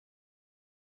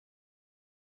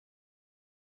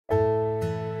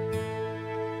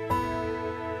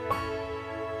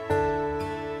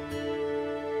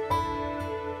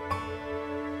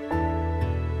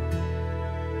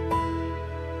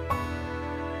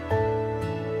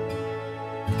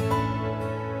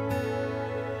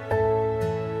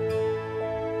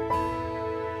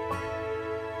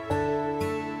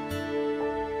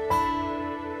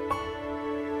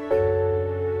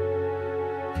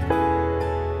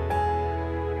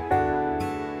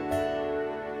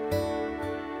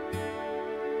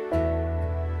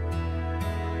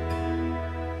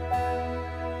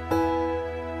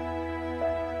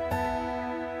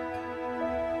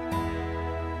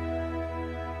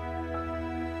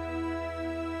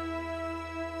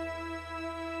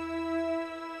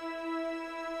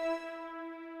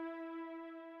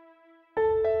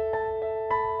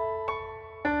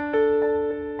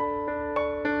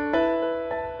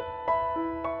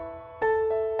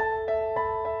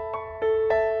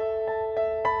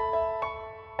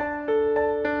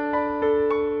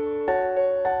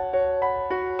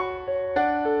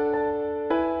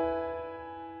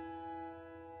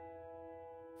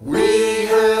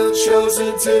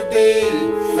chosen to be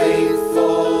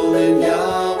faithful in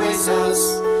Yahweh's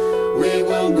house. We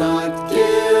will not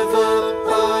give up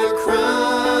our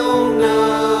crown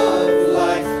of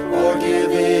life or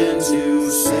give in to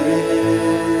sin.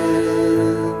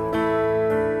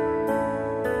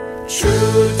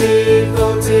 True,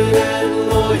 devoted, and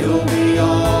loyal we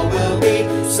all will be,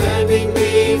 standing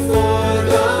before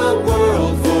the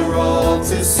world for all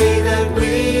to see that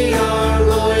we are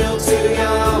loyal to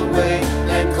Yahweh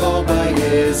and called by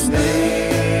His name.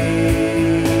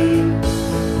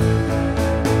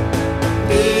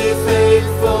 Be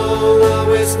faithful,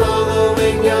 always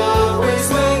following Yahweh's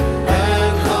way,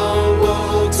 and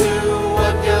humble to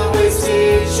what Yahweh's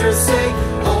teachers say.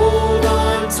 Hold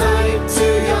on tight to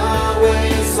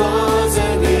Yahweh's laws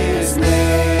and His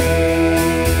name.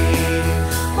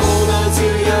 Hold on to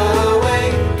Yahweh,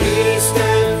 be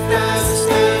steadfast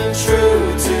and true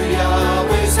to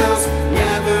Yahweh's house.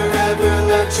 Never ever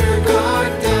let your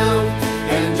guard down,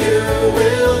 and you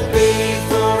will be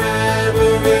forever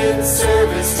in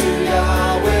service to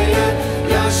Yahweh. And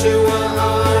Yahshua,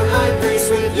 our high priest,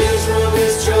 with Israel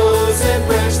his chosen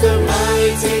branch, the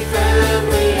mighty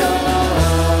family of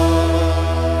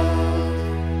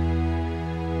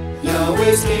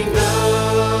Yahweh's kingdom.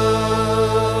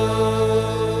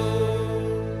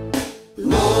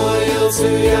 Loyal to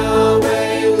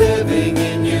Yahweh, living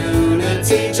in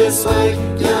unity, just like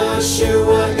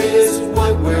Yahshua is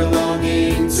what we're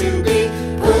longing to be.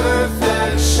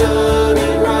 Perfection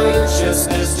and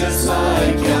righteousness, just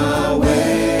like Yahweh.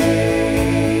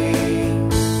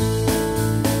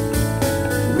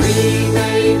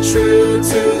 Remain true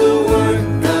to the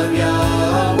word of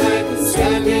Yahweh,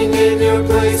 standing in your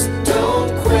place.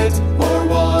 Don't quit or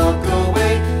walk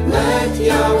away. Let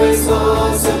Yahweh's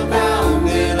laws abound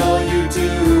in all you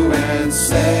do and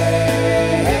say.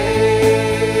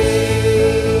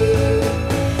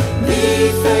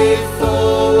 Be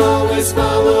faithful, always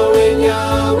following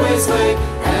Yahweh's way,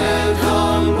 and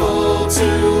humble to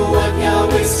what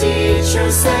Yahweh's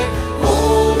teachers say.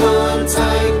 Hold on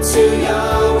tight to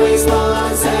Yahweh's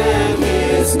laws and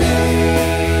His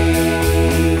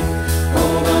name.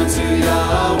 Hold on to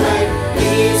Yahweh,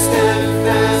 be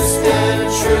steadfast and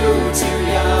true to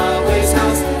Yahweh's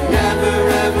house. Never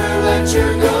ever let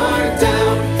your guard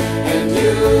down, and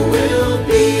you will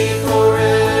be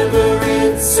forever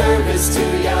in service to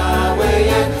Yahweh.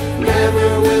 And never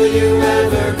will you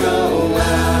ever go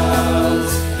out.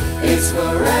 It's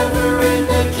forever in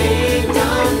the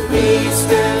kingdom. Be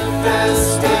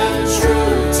steadfast and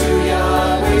true to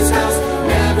Yahweh's house.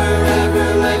 Never ever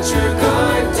let your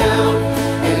guard down,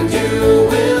 and you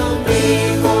will be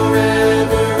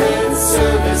forever in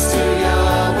service to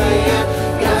Yahweh. And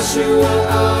Yahshua,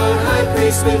 our high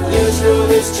priest, with Israel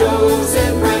his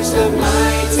chosen branch, the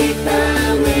mighty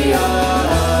family of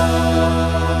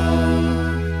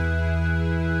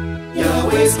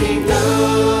Yahweh's kingdom.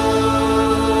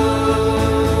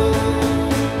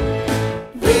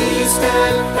 Be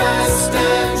steadfast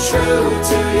and true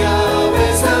to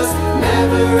Yahweh's house.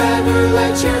 Never ever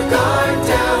let your guard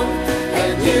down,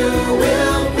 and you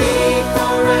will be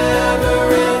forever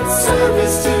in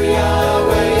service to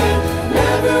Yahweh. And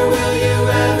never will you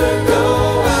ever go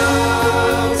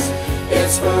out.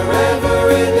 It's forever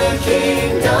in the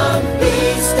kingdom. Be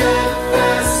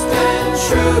steadfast and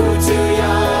true to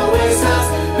Yahweh's house.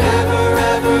 Never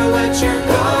ever let your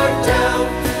guard down,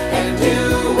 and you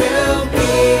will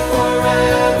be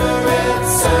forever in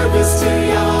service to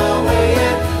Yahweh.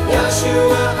 And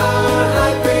Yahshua, our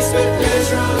high priest, with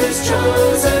Israel his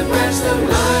chosen branch, the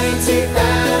mighty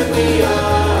family of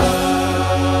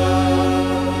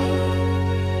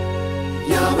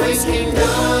Yahweh's kingdom.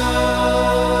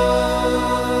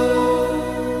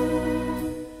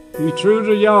 Be true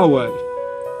to Yahweh.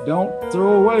 Don't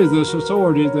throw away this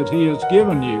authority that He has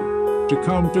given you to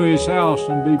come to His house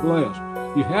and be blessed.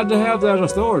 You had to have that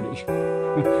authority.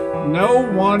 No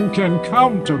one can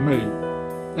come to me.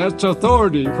 That's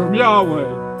authority from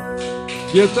Yahweh.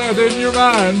 Get that in your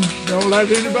mind. Don't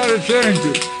let anybody change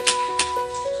it.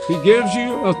 He gives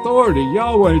you authority.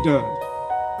 Yahweh does.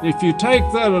 If you take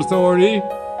that authority,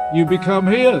 you become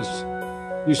His.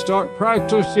 You start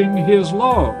practicing His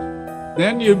law.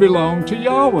 Then you belong to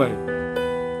Yahweh.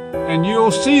 And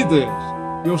you'll see this.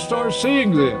 You'll start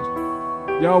seeing this.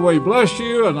 Yahweh bless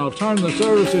you, and I'll turn the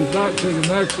services back to the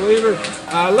next leader.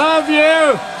 I love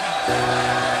you!